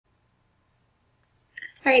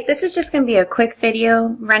All right, this is just going to be a quick video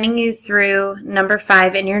running you through number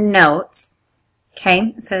 5 in your notes.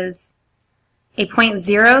 Okay, it says a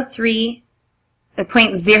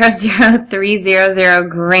 0.00300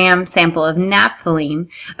 gram sample of naphthalene,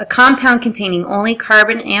 a compound containing only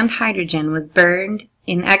carbon and hydrogen, was burned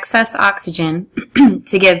in excess oxygen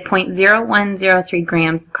to give 0.0103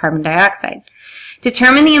 grams of carbon dioxide.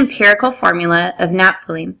 Determine the empirical formula of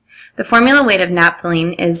naphthalene. The formula weight of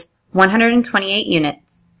naphthalene is 128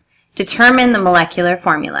 units. Determine the molecular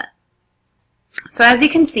formula. So as you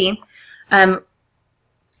can see, I'm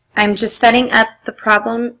just setting up the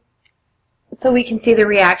problem so we can see the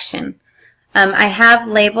reaction. I have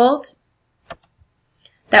labeled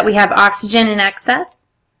that we have oxygen in excess.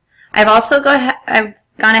 I've also gone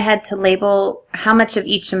ahead to label how much of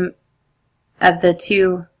each of the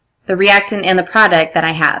two, the reactant and the product that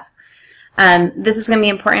I have. This is going to be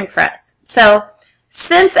important for us. So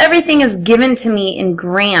since everything is given to me in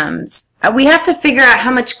grams, we have to figure out how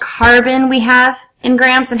much carbon we have in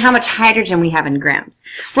grams and how much hydrogen we have in grams.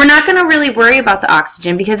 We're not going to really worry about the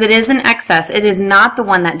oxygen because it is in excess. It is not the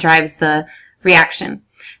one that drives the reaction.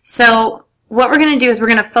 So what we're going to do is we're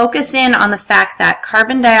going to focus in on the fact that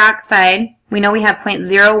carbon dioxide, we know we have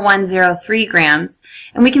 0.0103 grams,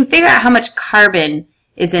 and we can figure out how much carbon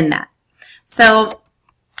is in that. So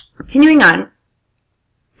continuing on,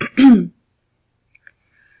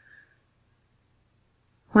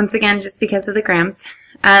 once again, just because of the grams.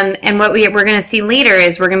 And what we're going to see later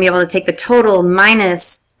is we're going to be able to take the total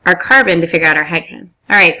minus our carbon to figure out our hydrogen.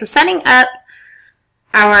 All right, so setting up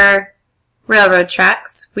our railroad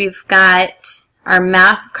tracks, we've got our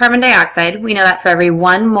mass of carbon dioxide. We know that for every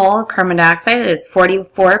 1 mole of carbon dioxide, it is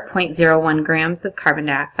 44.01 grams of carbon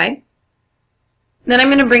dioxide. Then I'm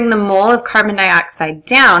going to bring the mole of carbon dioxide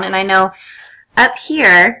down, and I know up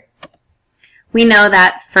here, we know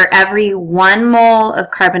that for every 1 mole of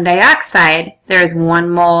carbon dioxide, there is 1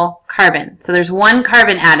 mole carbon. So there's 1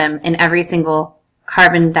 carbon atom in every single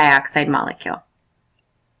carbon dioxide molecule.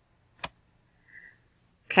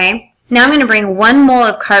 Okay, now I'm going to bring 1 mole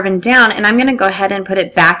of carbon down, and I'm going to go ahead and put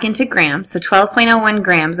it back into grams, so 12.01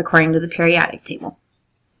 grams according to the periodic table.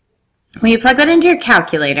 When you plug that into your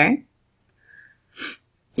calculator,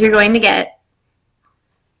 you're going to get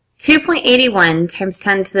 2.81 times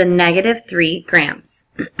 10 to the negative 3 grams.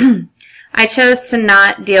 I chose to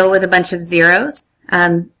not deal with a bunch of zeros,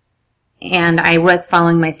 and I was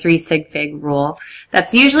following my 3 sig fig rule.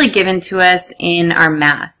 That's usually given to us in our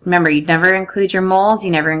mass. Remember, you never include your moles,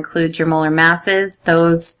 you never include your molar masses.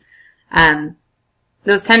 Those tend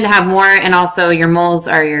to have more, and also your moles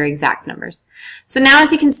are your exact numbers. So now,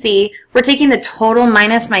 as you can see, we're taking the total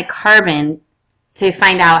minus my carbon to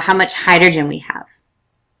find out how much hydrogen we have.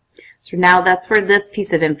 So now that's where this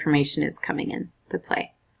piece of information is coming in to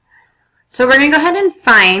play. So we're going to go ahead and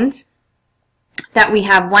find that we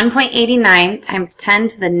have 1.89 times 10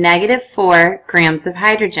 to the negative 4 grams of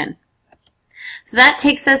hydrogen. So that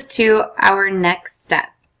takes us to our next step.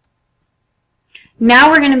 Now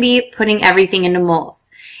we're going to be putting everything into moles.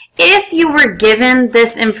 If you were given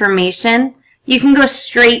this information, you can go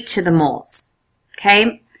straight to the moles.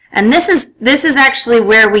 Okay? And this is actually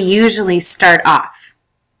where we usually start off.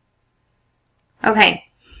 Okay,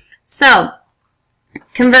 so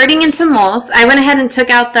converting into moles, I went ahead and took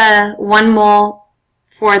out the 1 mole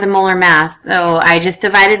for the molar mass. So I just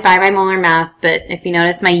divided by molar mass, but if you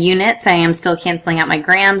notice my units, I am still canceling out my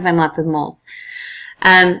grams. I'm left with moles.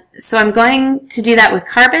 So I'm going to do that with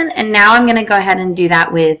carbon, and now I'm going to go ahead and do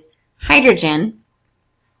that with hydrogen.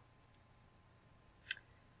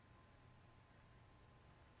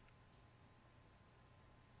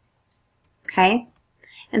 Okay.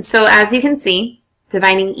 And so as you can see,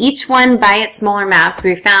 dividing each one by its molar mass,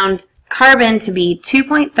 we found carbon to be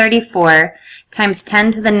 2.34 times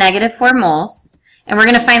 10 to the negative 4 moles. And we're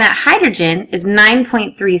going to find that hydrogen is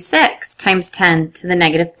 9.36 times 10 to the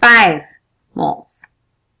negative 5 moles.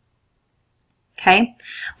 Okay?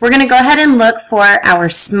 We're going to go ahead and look for our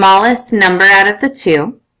smallest number out of the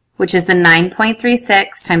two, which is the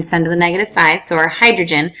 9.36 times 10 to the negative 5, so our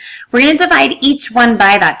hydrogen. We're going to divide each one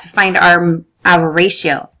by that to find our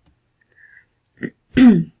ratio.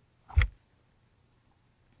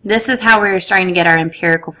 This is how we're starting to get our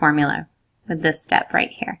empirical formula with this step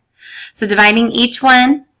right here. So dividing each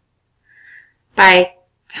one by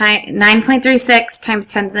 9.36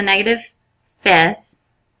 times 10 to the negative 5th,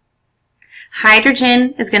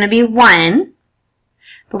 hydrogen is going to be 1,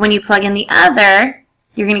 but when you plug in the other,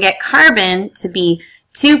 you're going to get carbon to be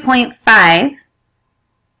 2.5.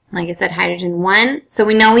 Like I said, hydrogen 1. So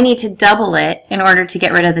we know we need to double it in order to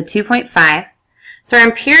get rid of the 2.5. So our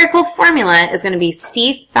empirical formula is going to be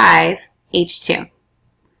C5H2.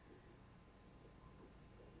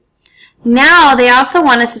 Now they also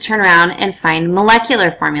want us to turn around and find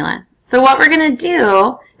molecular formula. So what we're going to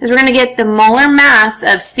do is we're going to get the molar mass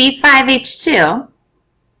of C5H2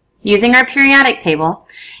 using our periodic table,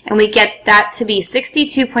 and we get that to be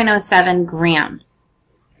 62.07 grams.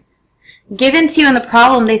 Given to you in the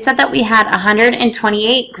problem, they said that we had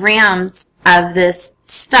 128 grams of this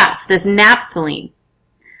stuff, this naphthalene.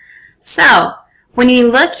 So when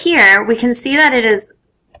you look here, we can see that it is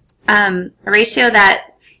a ratio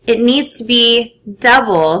that it needs to be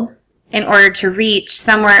doubled in order to reach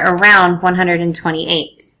somewhere around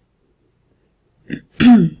 128.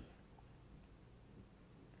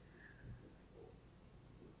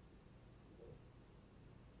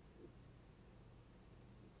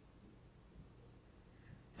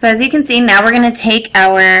 So as you can see, now we're going to take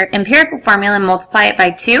our empirical formula and multiply it by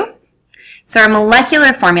 2. So our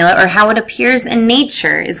molecular formula, or how it appears in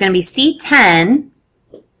nature, is going to be C10H4.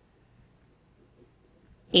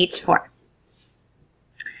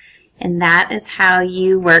 And that is how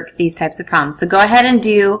you work these types of problems. So go ahead and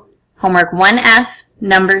do homework 1F,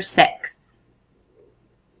 number 6.